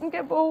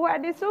এনেকৈ বহুৱাই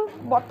দিছোঁ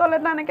বটল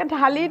এটা এনেকৈ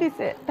ঢালি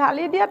দিছে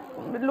ঢালি দিয়াত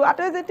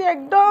লোৱাটোৱে যেতিয়া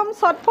একদম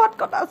চটফট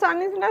কটা চোৱাৰ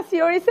নিচিনা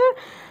চিঞৰিছে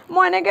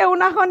মই এনেকৈ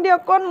উনাখন দি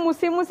অকণ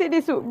মুচি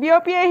দিছোঁ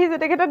বিয়পি আহিছে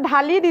তেখেতে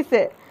ঢালি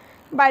দিছে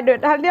বাইদেউ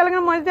ঢাল দিয়াৰ লগে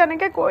মই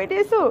যেনেকৈ কৈ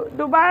দিছোঁ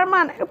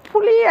দুবাৰমান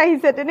ফুলি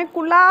আহিছে তেনে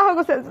কোলা হৈ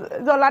গৈছে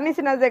জ্বলা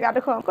নিচিনা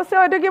জেগাডোখৰ কৈছে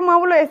হয়তো কি মই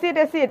বোলো এচিড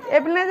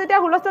এইপিনে যেতিয়া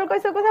হুলস্থুল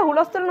কৈছে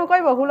হুলস্থুল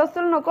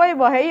নকৰিব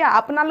হেৰি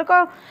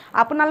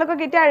আপোনালোকক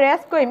এতিয়া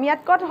ৰেষ্ট কৰিম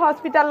ইয়াত ক'ত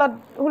হস্পিটেলত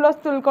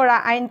হুলস্থুল কৰা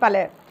আইন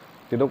পালে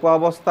তেনেকুৱা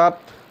অৱস্থাত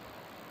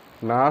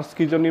নাৰ্ছ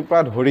কিজনীৰ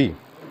পৰা ধৰি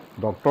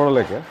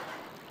ডক্টৰলৈকে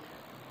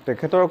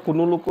তেখেতৰ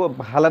কোনো লোক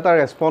ভাল এটা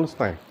ৰেছপন্স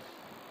নাই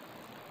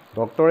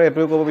ডক্টৰে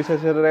এইটোৱে ক'ব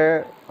বিচাৰিছে যে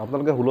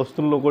আপোনালোকে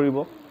হুলস্থুল নকৰিব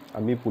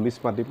আমি পুলিচ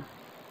মাতিম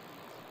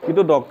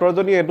কিন্তু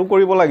ডক্টৰজনী এইটো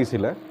কৰিব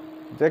লাগিছিলে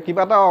যে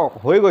কিবা এটা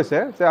হৈ গৈছে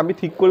যে আমি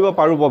ঠিক কৰিব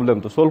পাৰোঁ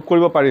প্ৰব্লেমটো ছল্ভ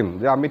কৰিব পাৰিম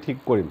যে আমি ঠিক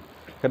কৰিম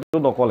সেইটো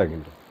নকলে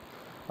কিন্তু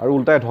আৰু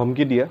উল্টাই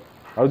ধমকি দিয়ে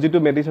আৰু যিটো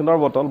মেডিচিনৰ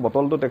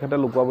বটলটো তেখেতে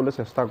লুকুৱাবলৈ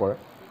চেষ্টা কৰে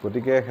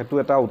গতিকে সেইটো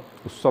এটা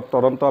উচ্চ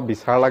তদন্ত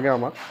বিচাৰ লাগে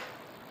আমাক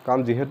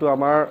কাৰণ যিহেতু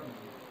আমাৰ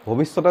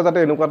ভৱিষ্যতে যাতে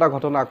এনেকুৱা এটা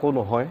ঘটনা আকৌ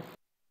নহয়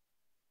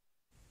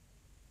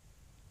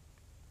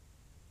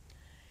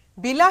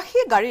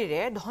বিলাসী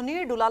গাড়ীৰে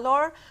ধনীৰ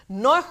দুলালৰ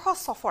 900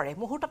 সফৰে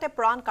মুহূৰ্ততে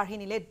প্ৰাণ কাঢ়ি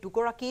নিলে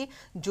দুগৰাকী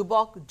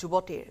যুৱক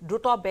যুৱতীৰ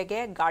দ্ৰুত বেগে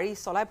গাড়ী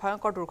চলাই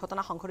ভয়ংকৰ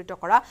দুৰ্ঘটনা সংঘটিত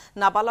কৰা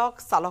নাবালক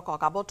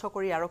চালকক আবদ্ধ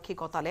কৰি আৰক্ষী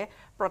গতালে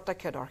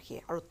প্ৰত্যক্ষদৰ্শীয়ে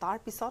আৰু তাৰ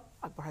পিছত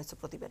আগবঢ়াইছো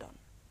প্ৰতিবেদন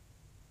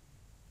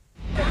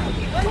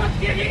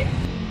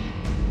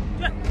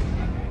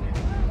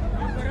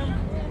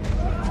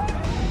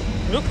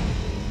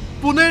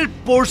পুনেৰ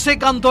পৰ্ছে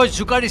কাণ্ডই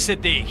জোকাৰিছে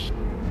দেশ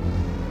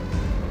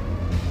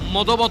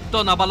মদমত্ত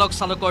নাবালক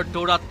চালকৰ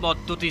দৌৰাত্মত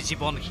দুটি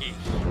জীৱন শেষ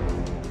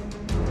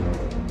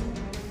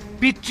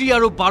পিতৃ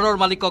আৰু বাৰৰ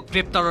মালিকক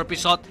গ্ৰেপ্তাৰৰ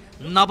পিছত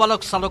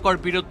নাবালক চালকৰ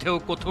বিৰুদ্ধেও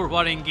কঠোৰ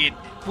হোৱাৰ ইংগিত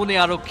পুনে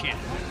আৰক্ষীৰ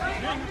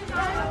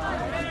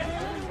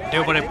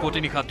দেওবাৰে পুৱতি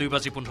নিশা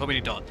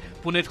 2:15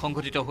 পুনেত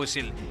সংঘটিত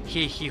হৈছিল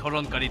সেই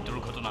শিহৰণকাৰী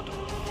দুৰ্ঘটনাটো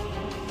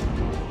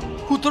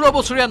 17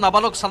 বছৰীয়া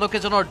নাবালক চালক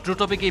এজনৰ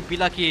দ্ৰুতবেগী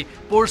বিলাসী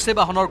পৰ্ছে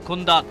বাহনৰ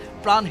খুন্দাত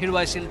প্ৰাণ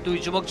হেৰুৱাইছিল দুই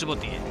যুৱক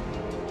যুৱতীয়ে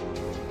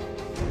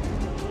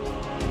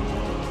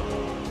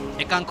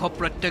একাংশ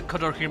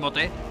প্ৰত্যক্ষদৰ্শীৰ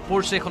মতে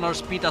পৰ্ছেখনৰ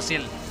স্পীড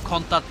আছিল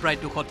ঘণ্টাত প্ৰায়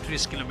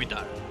 230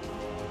 কিলোমিটাৰ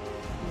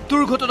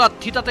দুৰ্ঘটনাত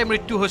থিতাতে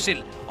মৃত্যু হৈছিল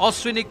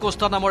অশ্বিনী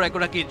কোষ্টা নামৰ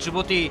এগৰাকী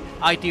যুৱতী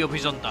আইটি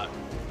অভিযন্তাৰ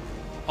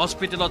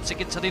হস্পিটেলত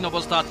চিকিৎসাধীন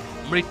অৱস্থাত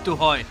মৃত্যু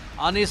হয়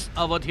আনিছ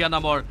অৱধিয়া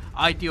নামৰ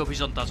আইটি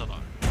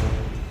অভিযন্তাজনৰ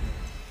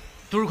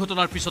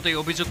দুৰ্ঘটনাৰ পিছতে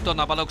অভিযুক্ত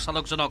নাবালক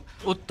চালকজনক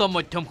উত্তম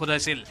মধ্যম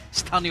সোধাইছিল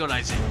স্থানীয়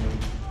ৰাইজে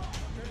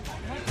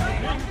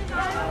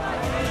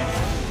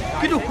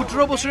কিন্তু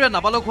 17 বছৰীয়া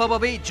নাবালক হোৱা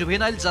বাবে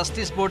জুভেনাইল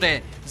জাষ্টিছ বোৰ্ডে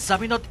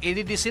জামিনত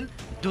এৰি দিছিল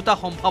দুটা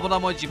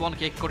সম্ভাৱনাময় জীৱন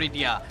শেষ কৰি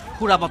দিয়া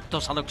সুৰামত্ত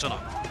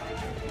চালকজনক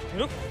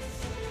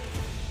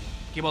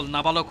কেৱল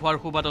নাবালক হোৱাৰ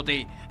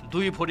সুবাদতেই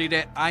দুই ভৰিৰে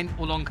আইন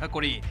উলংঘা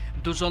কৰি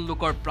দুজন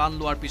লোকৰ প্ৰাণ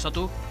লোৱাৰ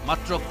পিছতো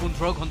মাত্ৰ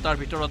 15 ঘণ্টাৰ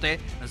ভিতৰতে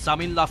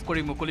জামিন লাভ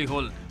কৰি মুকলি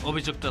হ'ল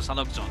অভিযুক্ত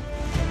চালকজন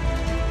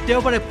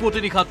দেওবাৰে পুৱতি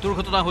নিশা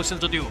দুৰ্ঘটনা হৈছিল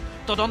যদিও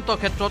তদন্ত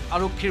ক্ষেত্ৰত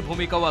আৰক্ষীৰ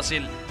ভূমিকাও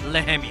আছিল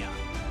লেহেমীয়া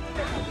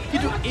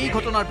কিন্তু এই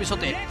ঘটনাৰ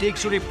পিছতে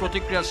দেশজুৰি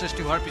প্ৰতিক্ৰিয়াৰ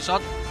সৃষ্টি হোৱাৰ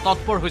পিছত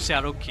তৎপৰ হৈছে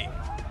আৰক্ষী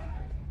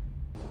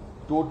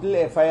टोटल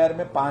एफआईआर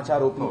में 5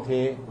 आरोपी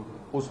थे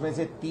उसमें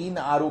से 3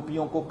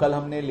 आरोपियों को कल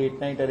हमने लेट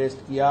नाइट अरेस्ट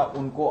किया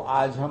उनको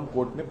आज हम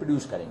कोर्ट में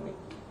प्रोड्यूस करेंगे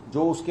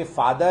जो उसके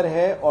फादर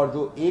है और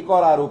जो एक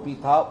और आरोपी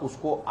था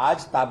उसको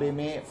आज ताबे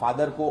में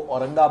फादर को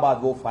औरंगाबाद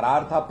वो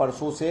फरार था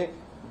परसों से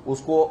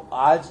उसको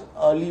आज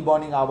अर्ली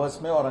मॉर्निंग आवर्स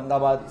में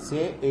औरंगाबाद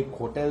से एक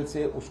होटल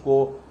से उसको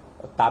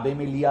ताबे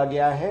में लिया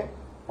गया है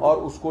और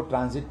उसको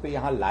ट्रांजिट पे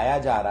यहाँ लाया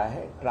जा रहा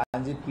है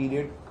ट्रांजिट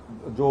पीरियड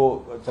जो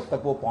जब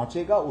तक वो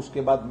पहुंचेगा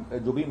उसके बाद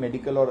जो भी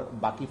मेडिकल और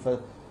बाकी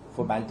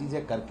फॉर्मेलिटीज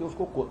है करके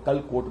उसको कल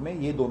कोर्ट में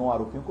ये दोनों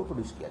आरोपियों को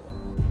प्रोड्यूस किया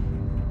जाएगा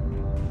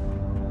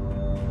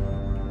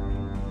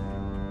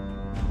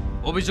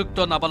অভিযুক্ত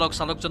নাবালক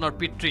চালকজনৰ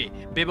পিতৃ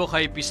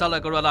ব্যৱসায়ী বিশাল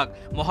আগৰৱালাক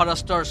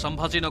মহাৰাষ্ট্ৰৰ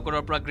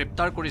সম্ভাজীনগৰৰ পৰা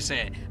গ্ৰেপ্তাৰ কৰিছে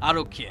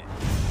আৰক্ষীয়ে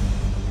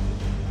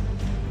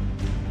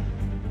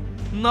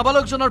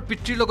নাবালকজনৰ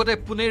পিতৃৰ লগতে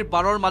পুনেৰ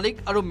বাৰৰ মালিক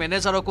আৰু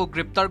মেনেজাৰকো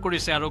গ্ৰেপ্তাৰ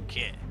কৰিছে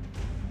আৰক্ষীয়ে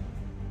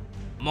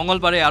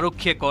মঙলবাৰে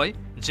আৰক্ষীয়ে কয়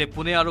যে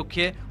পুনে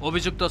আৰক্ষীয়ে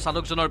অভিযুক্ত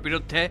চালকজনৰ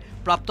বিৰুদ্ধে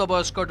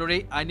প্ৰাপ্তবয়স্কৰ দৰে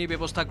আইনী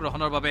ব্যৱস্থা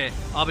গ্ৰহণৰ বাবে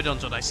আবেদন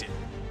জনাইছিল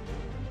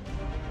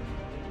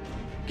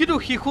কিন্তু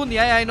শিশু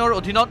ন্যায় আইনৰ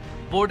অধীনত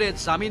বোৰ্ডে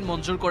জামিন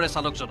মঞ্জুৰ কৰে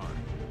চালকজনৰ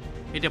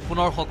এতিয়া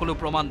পুনৰ সকলো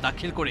প্ৰমাণ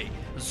দাখিল কৰি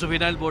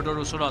জুভেনাইল বোৰ্ডৰ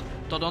ওচৰত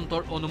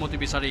তদন্তৰ অনুমতি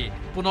বিচাৰি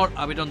পুনৰ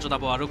আবেদন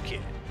জনাব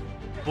আৰক্ষীয়ে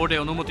বোৰ্ডে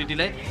অনুমতি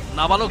দিলে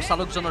নাবালক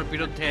চালকজনৰ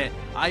বিৰুদ্ধে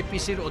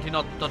আইপিচিৰ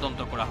অধীনত তদন্ত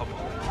কৰা হ'ব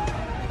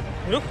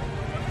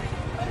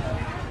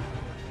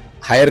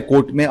हायर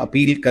कोर्ट में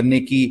अपील करने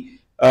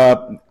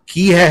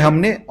की है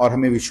हमने और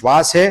हमें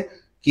विश्वास है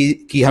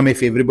कि हमें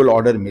फेवरेबल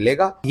ऑर्डर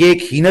मिलेगा ये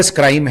एक हीनस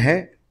क्राइम है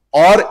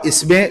और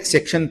इसमें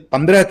सेक्शन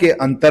 15 के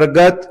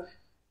अंतर्गत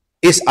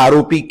इस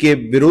आरोपी के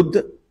विरुद्ध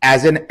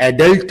एज एन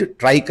एडल्ट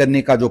ट्राई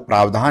करने का जो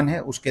प्रावधान है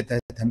उसके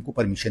तहत हमको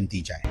परमिशन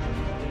दी जाए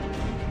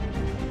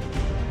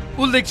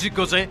उल्लेखযোগ্য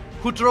যে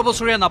 17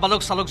 বছৰীয়া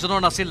নাবালক চালকজনৰ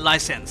নাছিল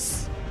লাইসেন্স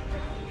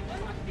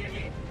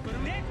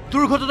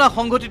দুৰ্ঘটনা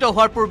সংঘটিত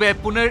হোৱাৰ পূৰ্বে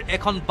পুনেৰ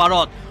এখন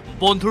বাৰত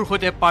বন্ধুৰ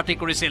সৈতে পাৰ্টি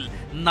কৰিছিল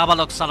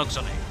নাবালক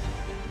চালকজনে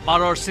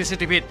বাৰৰ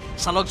চিচিটিভিত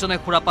চালকজনে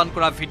সুৰাপান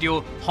কৰা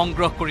ভিডিঅ'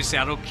 সংগ্ৰহ কৰিছে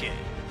আৰক্ষীয়ে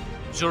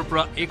য'ৰ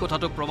পৰা এই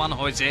কথাটো প্ৰমাণ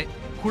হয় যে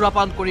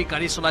সুৰাপান কৰি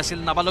গাড়ী চলাইছিল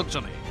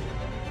নাবালকজনে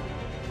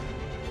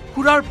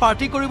সুৰাৰ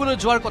পাৰ্টি কৰিবলৈ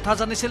যোৱাৰ কথা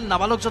জানিছিল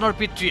নাবালকজনৰ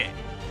পিতৃয়ে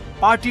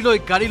পাৰ্টিলৈ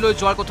গাড়ী লৈ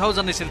যোৱাৰ কথাও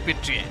জানিছিল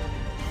পিতৃয়ে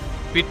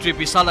পিতৃ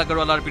বিশাল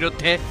আগৰৱালাৰ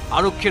বিৰুদ্ধে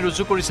আৰক্ষীয়ে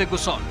ৰুজু কৰিছে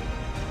গোচৰ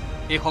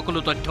এই সকলো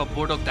তথ্য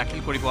বোৰ্ডক দাখিল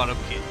কৰিব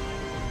আৰক্ষীয়ে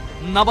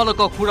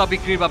নাবালকক সুৰা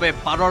বিক্ৰীৰ বাবে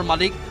বাৰৰ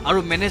মালিক আৰু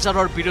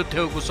মেনেজাৰৰ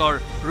বিৰুদ্ধেও গোচৰ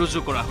ৰুজু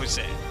কৰা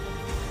হৈছে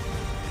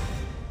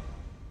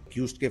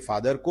एक्यूज्ड के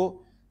फादर को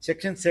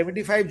सेक्शन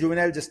 75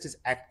 जुवेनाइल जस्टिस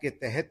एक्ट के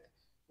तहत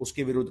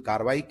उसके विरुद्ध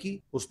कार्रवाई की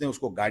उसने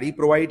उसको गाड़ी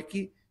प्रोवाइड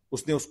की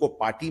उसने उसको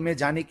पार्टी में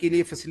जाने के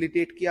लिए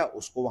फैसिलिटेट किया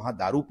उसको वहां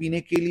दारू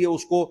पीने के लिए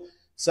उसको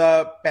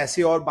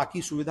पैसे और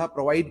बाकी सुविधा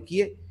प्रोवाइड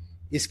किए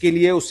इसके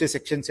लिए उससे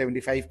सेक्शन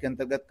 75 के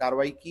अंतर्गत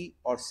कार्रवाई की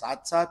और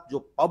साथ साथ जो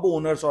पब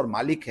ओनर्स और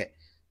मालिक है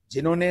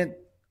जिन्होंने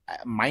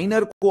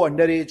माइनर को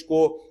अंडर एज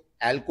को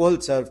अल्कोहल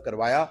सर्व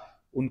करवाया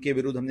उनके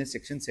विरुद्ध हमने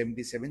सेक्शन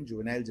 77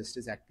 जुवेनाइल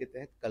जस्टिस एक्ट के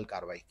तहत कल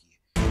कार्रवाई की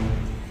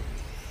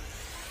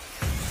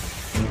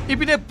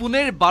ইপিনে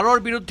পুনেৰ বাৰৰ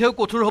বিৰুদ্ধেও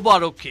কঠোৰ হ'ব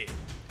আৰক্ষী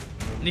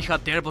নিশা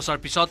 1.5 বছৰ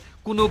পিছত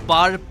কোনো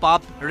বাৰ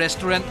পাব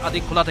ৰেষ্টুৰেণ্ট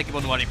আদি খোলা থাকিব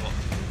নোৱাৰিব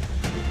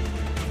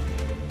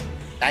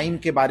टाइम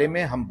के बारे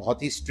में हम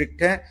बहुत ही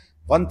स्ट्रिक्ट हैं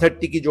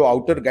 130 की जो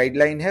आउटर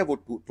गाइडलाइन है वो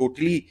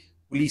टोटली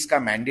पुलिस का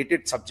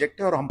मैंडेटेड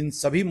सब्जेक्ट है और हम इन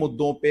सभी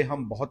मुद्दों पे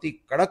हम बहुत ही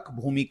कड़क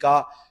भूमिका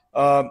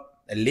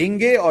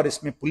लेंगे और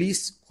इसमें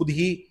पुलिस खुद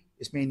ही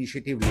इसमें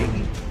इनिशिएटिव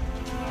लेगी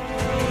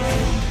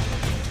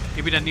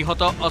ইপিনে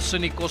নিহত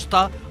অশ্বিনী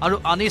কোষ্টা আৰু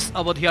আনিছ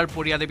অৱধিয়াৰ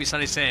পৰিয়ালে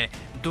বিচাৰিছে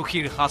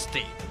দুখীৰ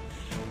শাস্তি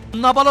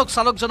নাবালক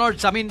চালকজনৰ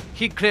জামিন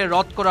শীঘ্ৰে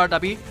ৰদ কৰাৰ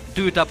দাবী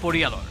দুয়োটা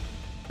পৰিয়ালৰ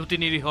দুটি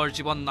নিৰীহৰ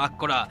জীৱন নাশ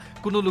কৰা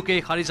কোনো লোকে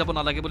হাৰি যাব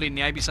নালাগে বুলি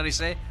ন্যায়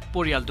বিচাৰিছে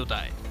পৰিয়াল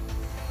দুটাই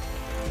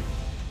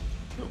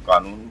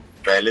कानून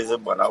पहले से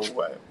बना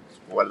हुआ है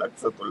उसको अलग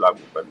से तो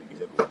लागू करने की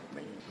जरूरत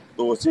नहीं है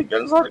तो उसी के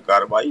अनुसार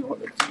कार्रवाई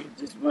होनी चाहिए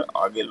जिसमें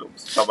आगे लोग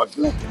सबक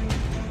लें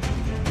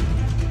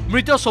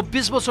মৃত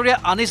 24 বছৰীয়া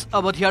আনিছ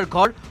অৱধিয়াৰ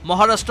ঘৰ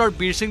মহাৰাষ্ট্ৰৰ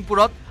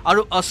বীৰসিংপুৰত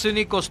আৰু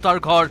অশ্বিনী কোষ্টাৰ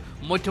ঘৰ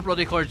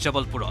মধ্যপ্ৰদেশৰ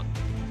জবলপুৰত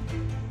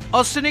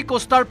অশ্বিনী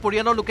কোষ্টাৰ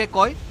পৰিয়ালৰ লোকে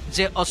কয়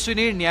যে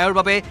অশ্বিনীৰ ন্যায়ৰ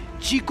বাবে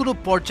যিকোনো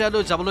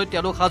পৰ্যায়লৈ যাবলৈ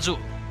তেওঁলোক সাজু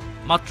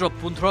মাত্ৰ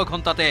 15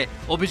 ঘণ্টাতে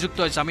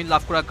অভিযুক্তই জামিন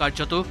লাভ কৰা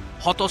কাৰ্যটো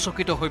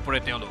হতচকিত হৈ পৰে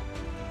তেওঁলোক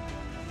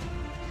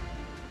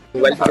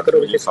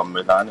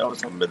संविधान है और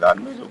संविधान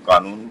में जो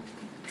कानून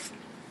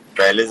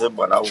पहले से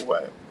बना हुआ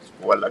है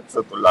उसको अलग से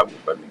तो लागू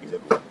करने की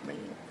जरूरत नहीं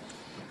है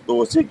तो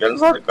उसी के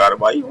अनुसार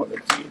कार्रवाई होनी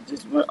चाहिए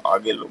जिसमें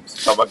आगे लोग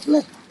सबक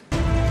लें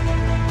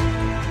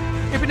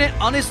ইপিনে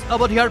আনিছ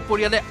অৱধিয়াৰ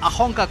পৰিয়ালে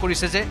আশংকা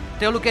কৰিছে যে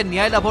তেওঁলোকে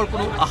ন্যায় লাভৰ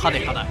কোনো আশা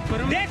দেখা নাই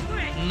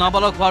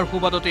নাবালক হোৱাৰ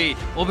সুবাদতেই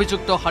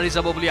অভিযুক্ত হাৰি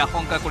যাব বুলি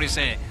আশংকা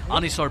কৰিছে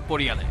আনিছৰ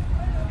পৰিয়ালে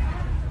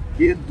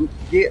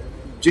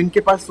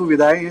जिनके पास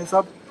सुविधाएं हैं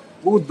सब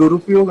वो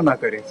दुरुपयोग ना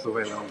करें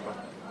सुविधाओं का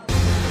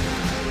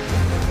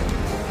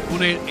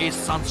পুনেৰ এই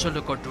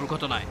চাঞ্চল্যকৰ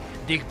দুৰ্ঘটনাই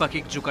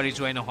দেশবাসীক জোকাৰি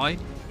যোৱাই নহয়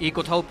এই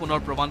কথাও পুনৰ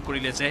প্ৰমাণ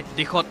কৰিলে যে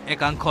দেশত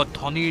একাংশ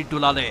ধনীৰ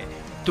দোলালে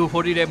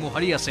দুহৰিৰে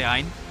মোহাৰি আছে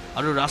আইন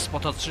আৰু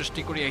ৰাজপথত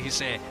সৃষ্টি কৰি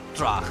আহিছে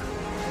ত্ৰাস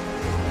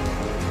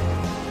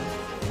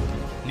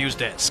news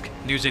desk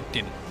news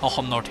 18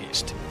 Assam north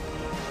east